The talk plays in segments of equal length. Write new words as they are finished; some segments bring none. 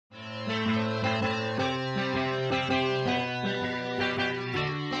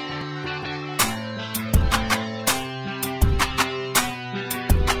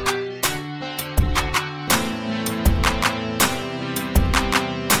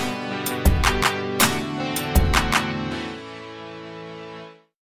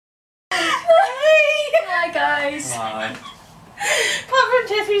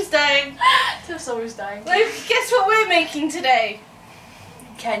Tiffany's dying. Tiff's always dying. Well, guess what we're making today?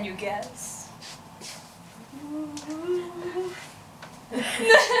 Can you guess?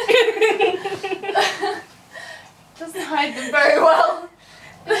 Doesn't hide them very well.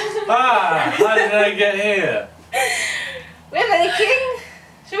 Ah, how did I get here? We're making...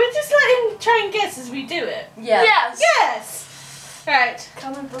 Should we just let him try and guess as we do it? Yeah. Yes. Yes! Right.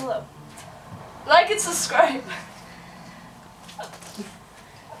 Comment below. Like and subscribe.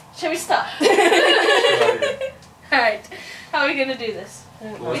 Shall we start? Alright. How are we going to do this?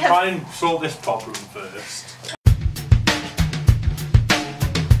 We'll try and solve this problem first.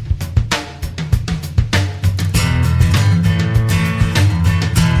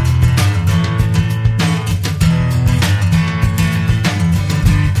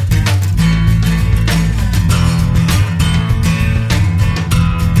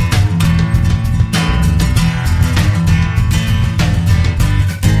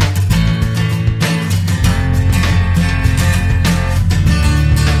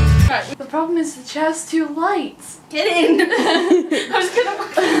 The problem is the chair's too light. Get in! I was going to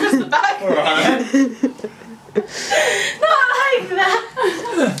press the back. Alright. Not like that!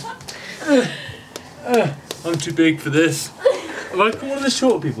 I'm too big for this. Why can one of the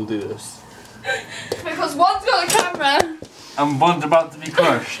short people do this? Because one's got a camera. And one's about to be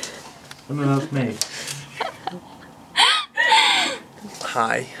crushed. Oh no, that's me.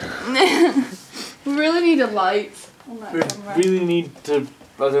 Hi. We really need a light on that We camera. really need to,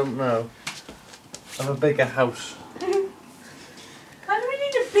 I don't know, have a bigger house. Why do we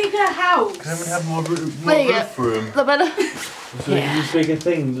need a bigger house? Because then we'd have more There you roof room. The better. So we can use bigger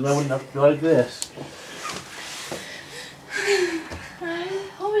things and I wouldn't have to be like this.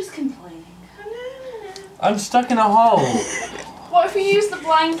 Always complaining. I'm stuck in a hole. What if we use the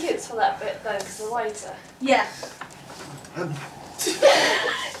blankets for that bit then, because they're lighter? Yeah.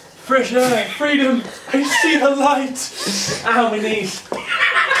 Fresh air, freedom, I see the light. Ow, my knees.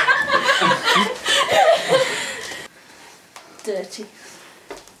 Dirty.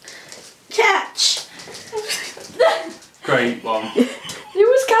 Catch! Great one. Who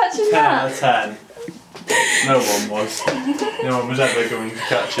was catching 10 that? out of 10. No one was. No one was ever going to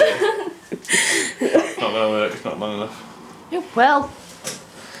catch it. It's not going to work, it's not long enough. Well.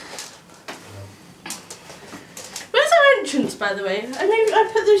 Where's our entrance, by the way? I mean, I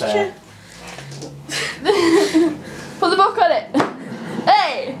put those chairs. Put the book on it.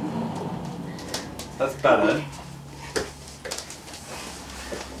 Hey! That's better.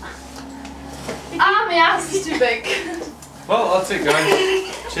 Ah, my ass is too big. Well, that's it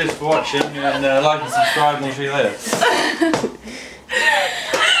guys. Cheers for watching and like and subscribe and we'll see you later.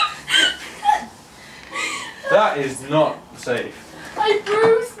 That is not safe. I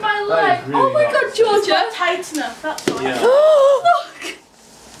bruised my That leg. is really Oh my not god, safe. Georgia. Not tight enough, that's why. Yeah. Look!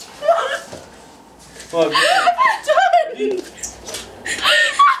 Well,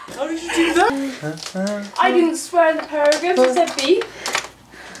 how did you do that? I didn't swear in the paragraph, I said beep.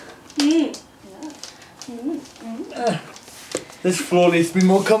 This floor needs to be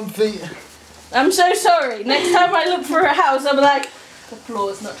more comfy. I'm so sorry. Next time I look for a house, I'm like, the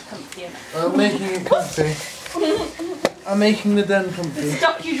floor is not comfy enough. I'm making it comfy. I'm making the den comfy. It's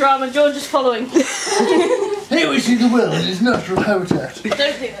docudrama, George is following. Here we see the world in its natural habitat. I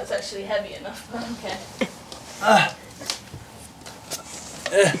don't think that's actually heavy enough, but okay.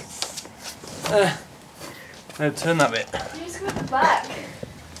 No, turn that bit. You just go at the back.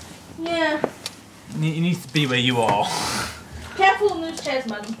 Yeah. You need to be where you are. Careful on those chairs,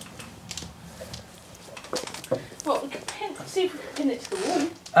 madam. Well, we can see if we can pin it to the wall.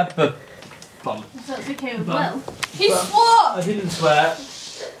 If that's okay with Will. He swore! I didn't swear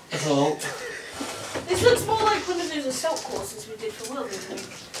at all. This looks more like one of those assault courses we did for Will this week.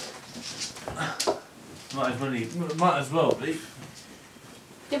 Might as well be.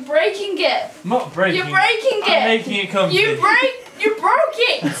 You're breaking it. I'm not breaking. You're breaking it. I'm making it comfy. You broke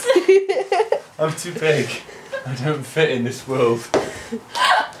it. I'm too big. I don't fit in this world.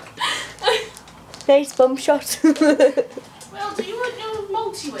 Nice bum shot. Well, do you want your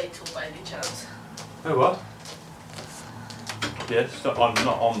multi-way tool by any chance? Oh what? Yes, not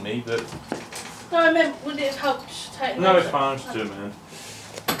on me, but No, I meant would it have helped tighten no, it it's up? fine. I'm just doing it.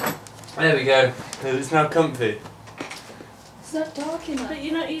 There we go. It's now comfy. It's not dark enough. But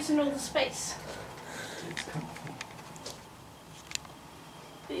you're not using all the space.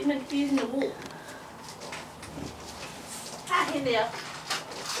 But you're meant to be using the wall. Ah, here they are.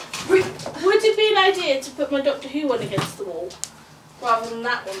 Would it be an idea to put my Doctor Who one against the wall rather than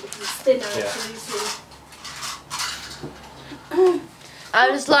that one because it's thinner and easier?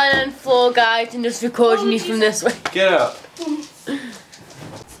 I'm just lying on the floor, guys, and just recording you from this way. Get up.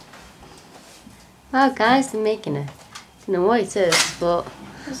 Wow, guys, they're making it. I don't know what it is, but...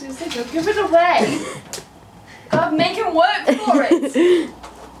 I was going to say, don't give it away. God, make him work for it.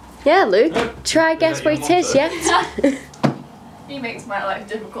 Yeah, Luke, try guess what it is, yeah? He makes my life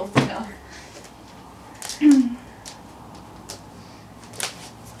difficult now.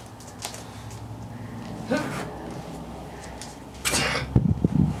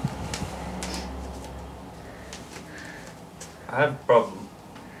 I have a problem.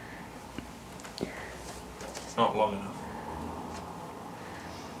 It's not long enough.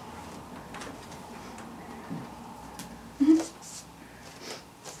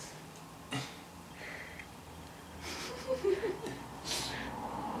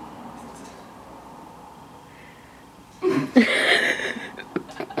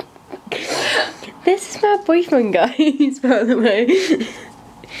 This is my boyfriend, guys, by the way.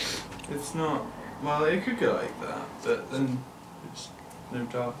 It's not. Well, it could go like that, but then it's no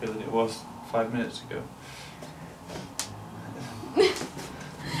darker than it was 5 minutes ago.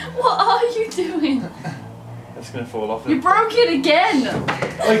 What are you doing? It's gonna fall off. You broke it again.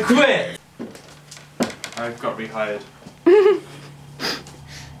 I quit! I've got rehired.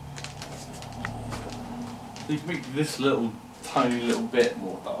 You can make this little, tiny little bit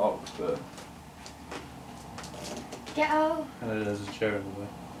more dark, but... Get out. And there's a chair in the way.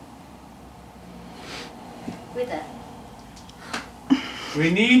 With it. We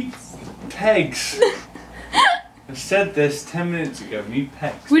need pegs. I said this 10 minutes ago. We need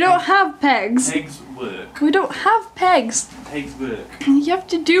pegs. We don't have pegs. Pegs work. We don't have pegs. Pegs work. You have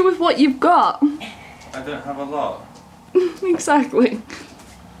to do with what you've got. I don't have a lot. Exactly.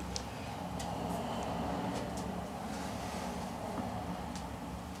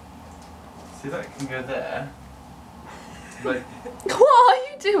 See, that can go there. Like, What are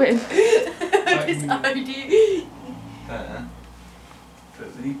you doing? His idea. there.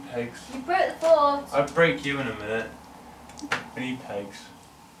 But we need pegs. You broke the board. I'll break you in a minute. We need pegs.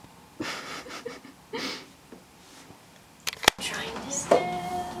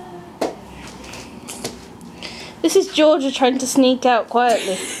 This is Georgia trying to sneak out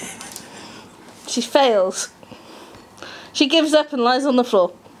quietly. She fails. She gives up and lies on the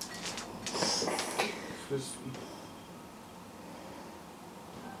floor.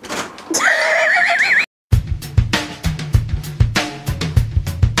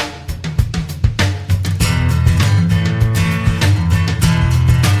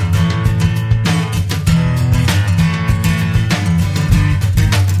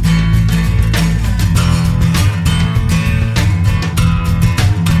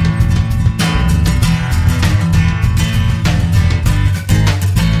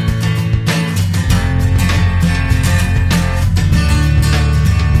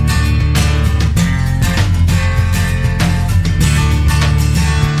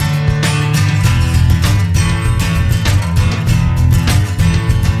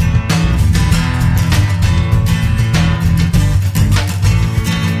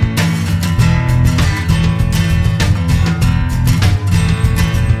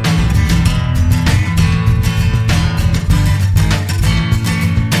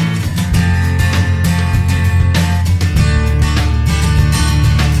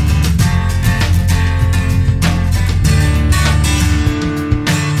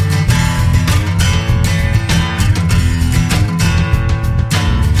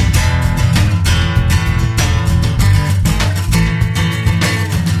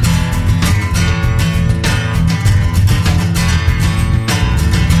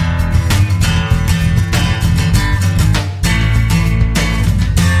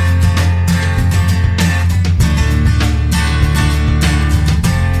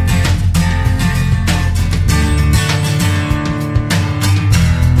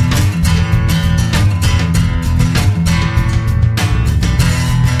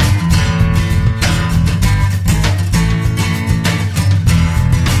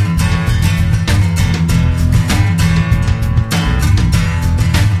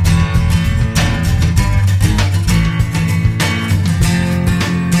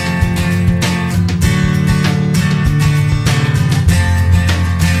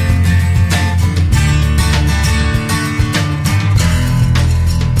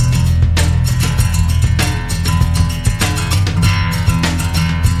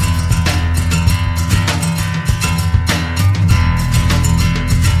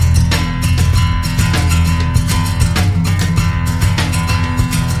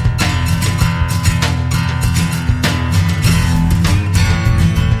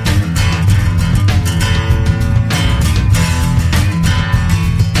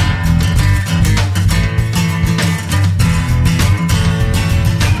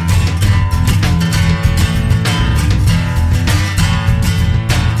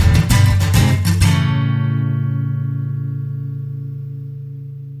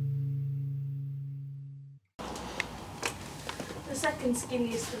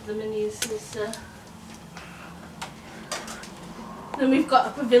 tiniest of the minis is. Then we've got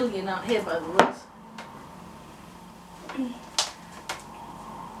a pavilion out here by the woods.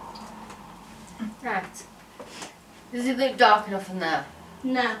 Right. Does it look dark enough in there?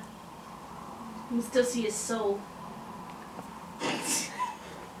 No. You can still see his soul.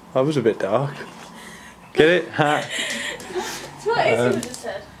 That was a bit dark. Get it? Ha. That's what Izzy would have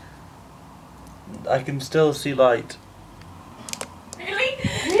said. I can still see light. Really?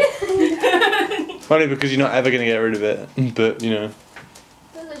 Only because you're not ever going to get rid of it, but you know.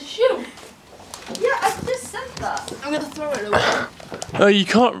 There's a shoe. Yeah, I just said that. I'm gonna throw it away. Oh, you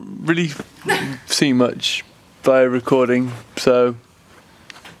can't really see much by recording, so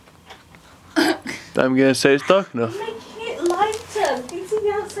I'm going to say it's dark enough. Making it lighter. You can see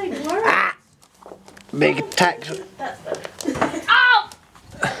the outside world. Make it tax. That's better. Ow!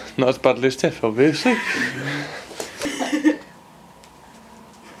 Not as badly as Tiff, obviously.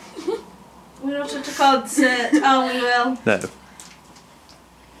 We don't have to concert. Oh, we will. No.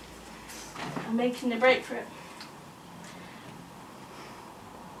 I'm making a break for it.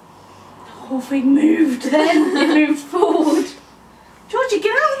 The whole thing moved then. It moved forward. Georgie,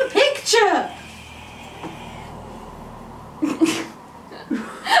 get out of the picture!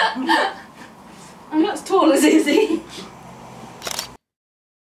 I'm not as tall as Izzy.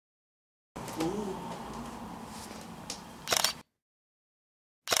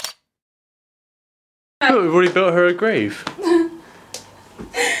 Oh, we've already built her a grave.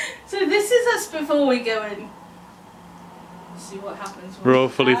 So this is us before we go in. See what happens. We're all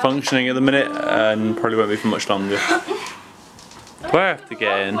fully functioning at the minute and probably won't be for much longer. Do I have to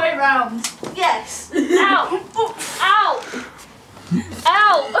get in? Way round. Yes. Ow! Ow!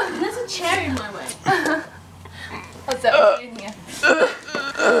 Ow! There's a chair in my way. What's that in here?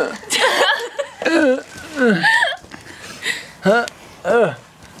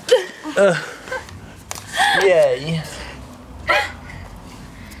 Yay.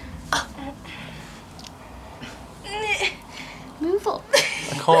 Move up. I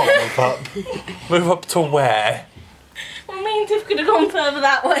can't move up. Move up to where? Well, me and Tiff could have gone further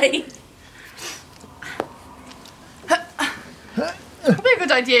that way. It'd be a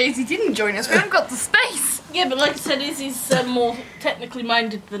good idea if he didn't join us. We haven't got the space. Yeah, but like I said, Izzy's more technically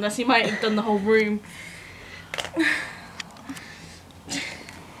minded than us. He might have done the whole room.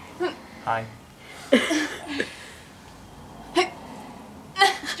 Hi.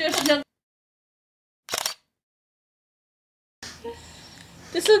 Just no.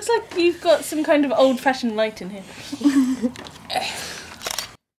 This looks like you've got some kind of old-fashioned light in here.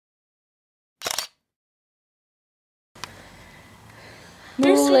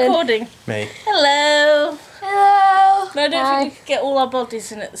 Who's recording? Me. Hello. Hello. No, I don't think we could get all our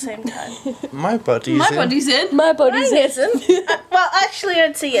bodies in at the same time. My body's My in. body's in. My body's Mine in. isn't. Well, actually,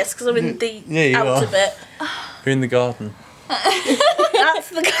 I'd say yes because I'm in the Yeah, you outer are. bit. You're in the garden. That's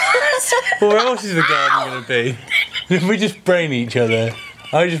the garden. Well, where else is the garden going to be? If we just brain each other.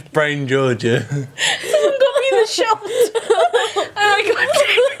 I just brain Georgia. Someone got me the shot. Oh my god.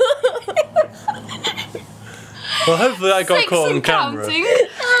 Well, hopefully that got 6 caught on and camera. counting.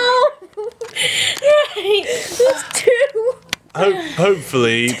 Oh. Right. That's 2.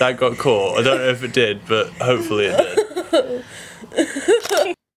 Hopefully that got caught. I don't know if it did, but hopefully it did.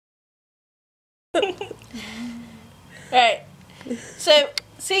 Right. So,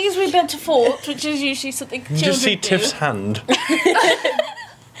 seeing as we built a fort, which is usually something Did you children just see do, Tiff's hand?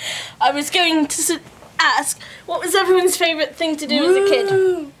 I was going to ask, what was everyone's favourite thing to do as a kid?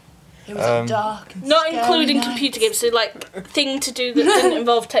 It was a dark and Not scary including night. computer games, so like thing to do that didn't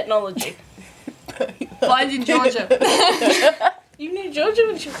involve technology. Finding Georgia. You knew Georgia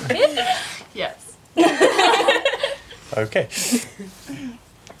when she was a kid? Yes. Okay.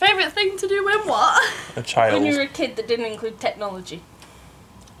 Favourite thing to do when what? A child. When you were a kid that didn't include technology.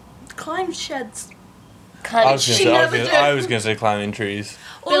 Climb sheds. I was She going never to say climbing trees.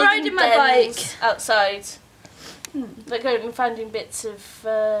 Or riding my bike. dens outside. Like going and finding bits of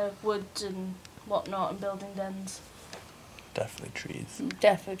wood and whatnot and building dens. Definitely trees.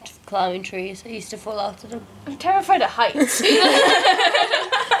 Definitely climbing trees. I used to fall out of them. I'm terrified of heights.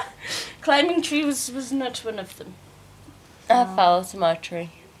 Climbing trees was not one of them. I fell out of my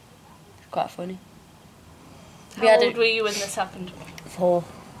tree. Quite funny. How old were you when this happened? 4.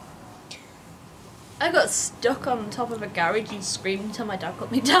 I got stuck on top of a garage and screamed until my dad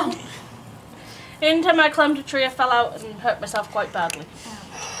got me down. Anytime I climbed a tree, I fell out and hurt myself quite badly.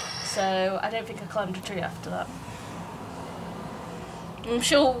 So I don't think I climbed a tree after that. I'm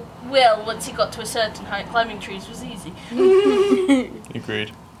sure Will, once he got to a certain height, climbing trees was easy.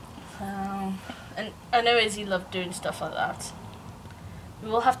 Agreed. And I know Izzy loved doing stuff like that. We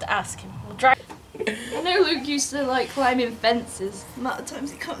will have to ask him. We'll try. I know Luke used to like climbing fences. The amount of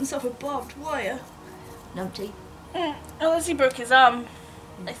times he cut himself with barbed wire. Naughty. Unless he broke his arm,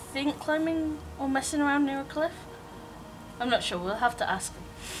 I think climbing or messing around near a cliff. I'm not sure. We'll have to ask him.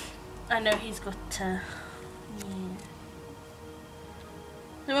 I know he's got. Yeah.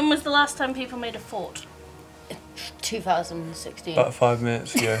 So when was the last time people made a fort? 2016. About 5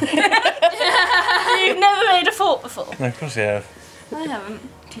 minutes ago. You've never made a fort before? No, of course you have. I haven't.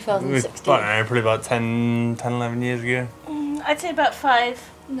 2016. I don't know, probably about 10, 11 years ago. I'd say about 5.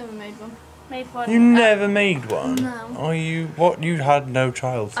 Never made one. Made one. You never made one? No. Are you, what, you had no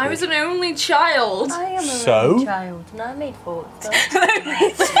childhood? I was an only child. I am a So? only child, and I made forts. I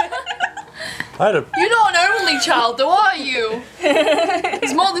had a, You're not an only child, though, are you?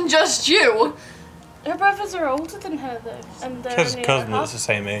 It's more than just you. Her brothers are older than her though, and they're has a only cousin half- that's the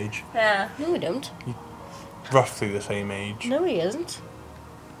same age. Yeah. No, we don't. Roughly the same age. No, he isn't.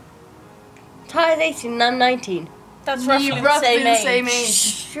 Ty's 18 and I'm 19. That's roughly, You're the, roughly same the age. same age.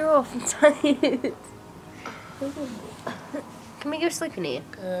 Sure, Ty. Can we go sleep in here?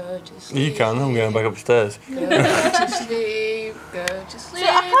 Go to sleep. You can, I'm going back upstairs. Go to sleep. Go to sleep. So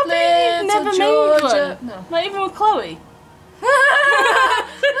I can't believe you've never made Georgia. one. No. Not even with Chloe.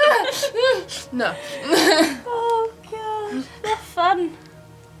 No. Oh god, they're fun.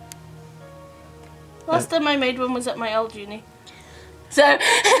 Last time I made one was at my old uni. So I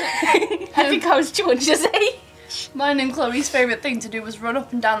think I was George's age. Mine and Chloe's favourite thing to do was run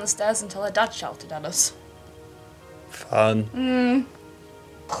up and down the stairs until her dad shouted at us. Fun.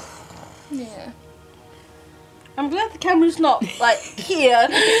 Yeah. I'm glad the camera's not like here.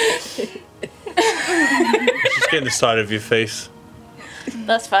 Just getting the side of your face.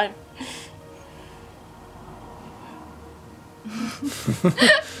 That's fine. We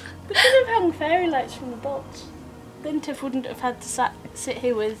could have hung fairy lights from the box. Then Tiff wouldn't have had to sit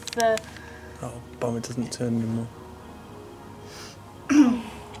here with. Oh, bum, it doesn't turn anymore.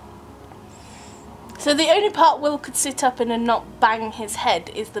 So the only part Will could sit up in and not bang his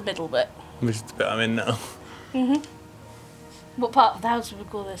head is the middle bit. Which is the bit I'm in now. What part of the house would we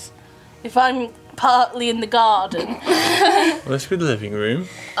call this? If I'm partly in the garden. Well, this would be the living room.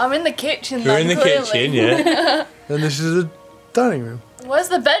 I'm in the kitchen. You're then, in the clearly. kitchen, yeah. And this is the dining room. Where's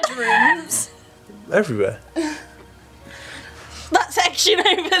the bedrooms? Everywhere. That section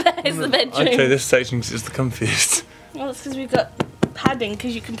over there is the bedroom. I'd say this section is the comfiest. Well, that's because we've got padding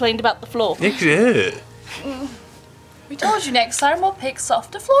because you complained about the floor. Yeah, 'cause you hit it. We told you next time we'll pick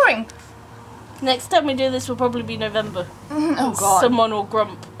softer flooring. Next time we do this will probably be November. Oh god. Someone will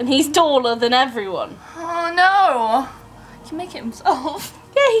grump. And he's taller than everyone. Oh no. He can make it himself.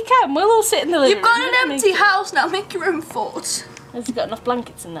 Yeah, he can. We'll all sit in the living You've room. got an empty house now, make your own fort. Has he got enough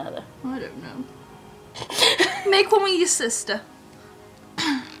blankets in there though? I don't know. Make one with your sister.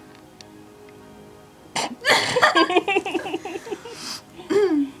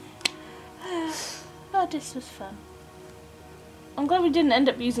 Oh, this was fun. I'm glad we didn't end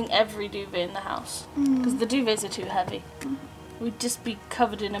up using every duvet in the house. Because the duvets are too heavy. We'd just be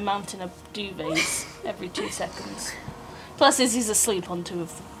covered in a mountain of duvets every 2 seconds. Plus Izzy's asleep on 2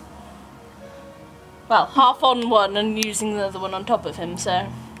 of them. Well, half on one and using the other one on top of him, so...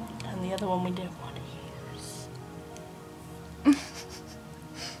 And the other one we don't want to use.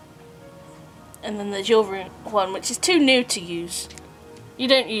 And then there's your room one, which is too new to use. You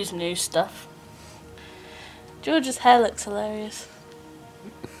don't use new stuff. George's hair looks hilarious.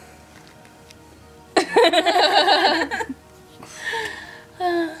 I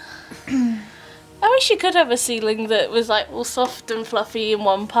wish you could have a ceiling that was like all soft and fluffy in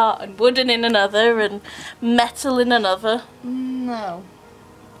one part and wooden in another and metal in another. No.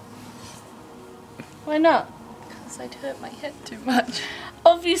 Why not? Because I'd hurt my head too much.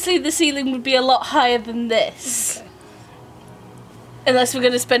 Obviously the ceiling would be a lot higher than this. Okay. Unless we're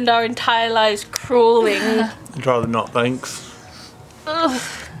going to spend our entire lives crawling. I'd rather not, thanks. Ugh.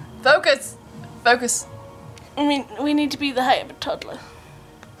 Focus! Focus. I mean, we need to be the height of a toddler.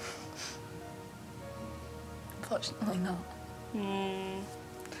 Unfortunately not.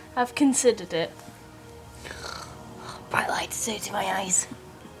 I've considered it. Bright lights so to my eyes.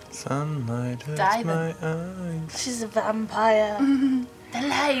 Sunlight hurts Diamond. my eyes. She's a vampire. The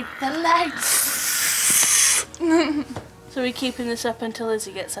light, the lights! So we're keeping this up until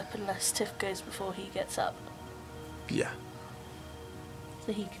Izzy gets up unless Tiff goes before he gets up. Yeah.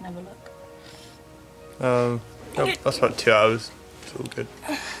 So he can have a look. That's about 2 hours. It's all good.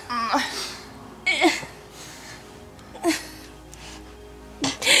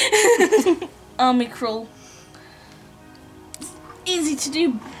 Army crawl. It's easy to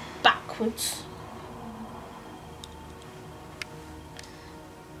do backwards.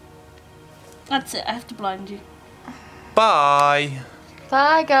 That's it, I have to blind you. Bye.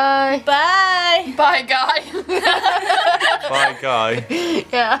 Bye, guy. Bye! Bye, guy. Bye, guy.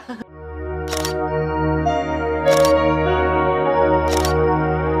 Yeah.